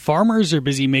Farmers are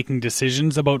busy making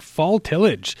decisions about fall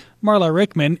tillage. Marla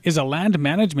Rickman is a land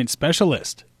management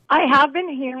specialist. I have been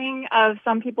hearing of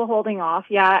some people holding off,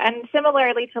 and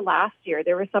similarly to last year,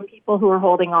 there were some people who were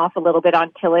holding off a little bit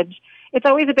on tillage. It's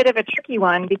always a bit of a tricky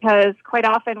one because quite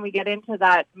often we get into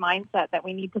that mindset that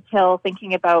we need to till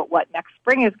thinking about what next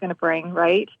spring is going to bring,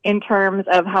 right? In terms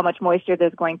of how much moisture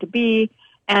there's going to be.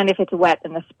 And if it's wet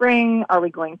in the spring, are we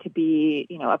going to be,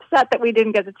 upset that we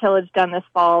didn't get the tillage done this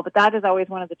fall? But that is always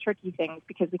one of the tricky things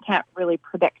because we can't really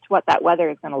predict what that weather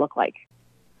is going to look like.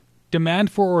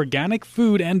 Demand for organic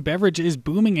food and beverage is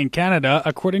booming in Canada,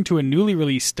 according to a newly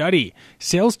released study.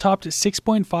 Sales topped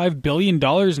 $6.5 billion in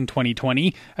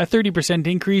 2020, a 30%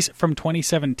 increase from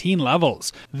 2017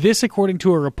 levels. This according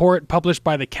to a report published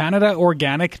by the Canada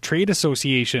Organic Trade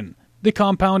Association. The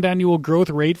compound annual growth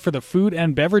rate for the food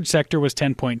and beverage sector was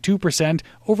 10.2%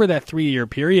 over that 3-year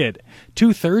period.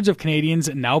 2/3 of Canadians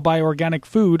now buy organic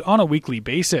food on a weekly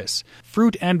basis.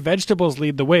 Fruit and vegetables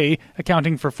lead the way,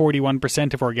 accounting for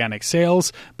 41% of organic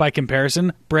sales. By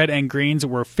comparison, bread and grains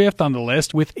were 5th on the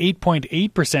list with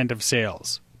 8.8% of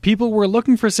sales. People were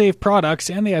looking for safe products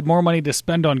and they had more money to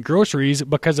spend on groceries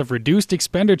because of reduced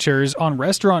expenditures on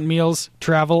restaurant meals,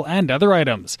 travel, and other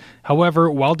items.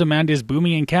 However, while demand is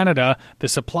booming in Canada, the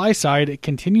supply side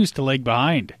continues to lag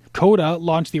behind. CODA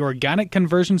launched the Organic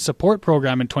Conversion Support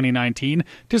Program in 2019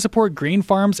 to support grain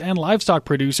farms and livestock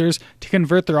producers to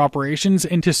convert their operations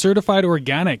into certified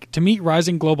organic to meet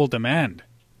rising global demand.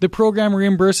 The program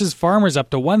reimburses farmers up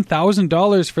to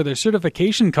 $1,000 for their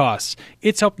certification costs.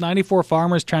 It's helped 94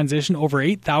 farmers transition over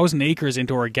 8,000 acres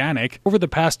into organic over the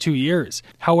past 2 years.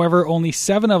 However, only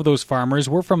 7 of those farmers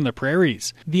were from the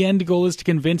prairies. The end goal is to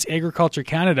convince Agriculture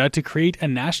Canada to create a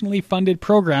nationally funded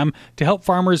program to help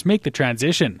farmers make the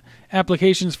transition.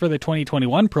 Applications for the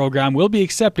 2021 program will be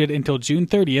accepted until June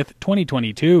 30th,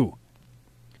 2022.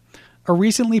 A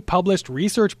recently published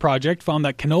research project found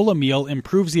that canola meal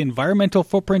improves the environmental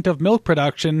footprint of milk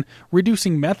production,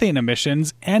 reducing methane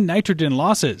emissions and nitrogen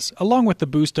losses, along with the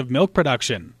boost of milk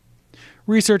production.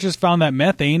 Researchers found that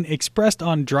methane, expressed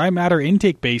on dry matter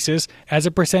intake basis as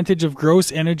a percentage of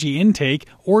gross energy intake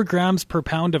or grams per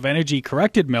pound of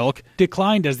energy-corrected milk,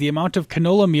 declined as the amount of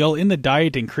canola meal in the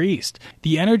diet increased.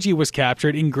 The energy was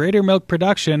captured in greater milk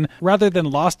production rather than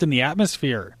lost in the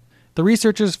atmosphere. The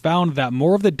researchers found that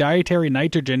more of the dietary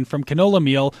nitrogen from canola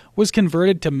meal was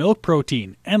converted to milk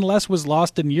protein and less was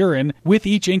lost in urine with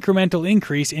each incremental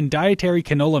increase in dietary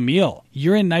canola meal.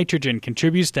 Urine nitrogen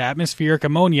contributes to atmospheric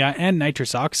ammonia and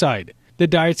nitrous oxide. The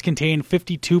diets contain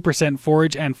 52%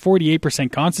 forage and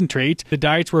 48% concentrate. The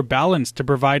diets were balanced to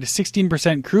provide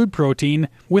 16% crude protein,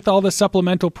 with all the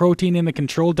supplemental protein in the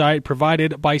control diet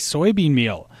provided by soybean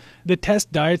meal. The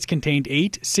test diets contained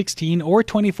 8, 16, or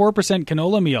 24%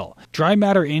 canola meal. Dry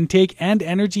matter intake and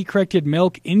energy-corrected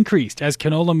milk increased as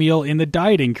canola meal in the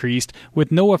diet increased,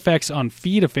 with no effects on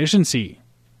feed efficiency.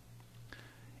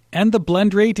 And the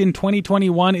blend rate in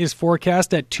 2021 is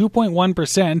forecast at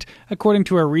 2.1%, according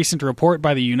to a recent report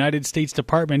by the United States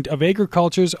Department of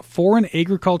Agriculture's Foreign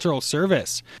Agricultural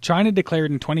Service. China declared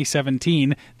in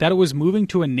 2017 that it was moving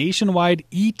to a nationwide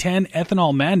E10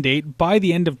 ethanol mandate by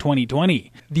the end of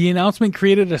 2020. The announcement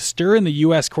created a stir in the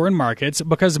U.S. corn markets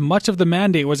because much of the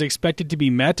mandate was expected to be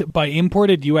met by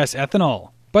imported U.S. ethanol.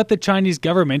 But the Chinese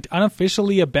government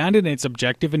unofficially abandoned its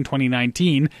objective in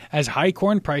 2019 as high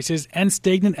corn prices and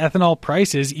stagnant ethanol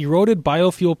prices eroded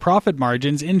biofuel profit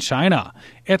margins in China.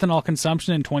 Ethanol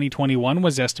consumption in 2021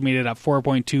 was estimated at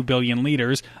 4.2 billion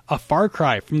liters, a far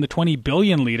cry from the 20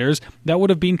 billion liters that would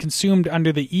have been consumed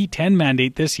under the E10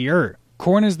 mandate this year.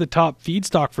 Corn is the top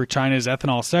feedstock for China's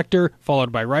ethanol sector,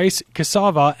 followed by rice,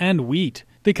 cassava, and wheat.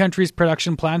 The country's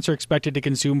production plants are expected to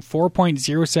consume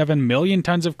 4.07 million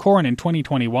tons of corn in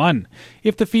 2021.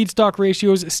 If the feedstock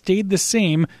ratios stayed the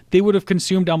same, they would have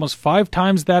consumed almost 5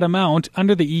 times that amount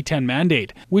under the E10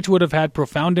 mandate, which would have had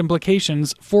profound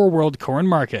implications for world corn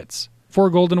markets.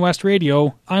 For Golden West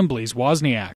Radio, I'm Blaise Wozniak.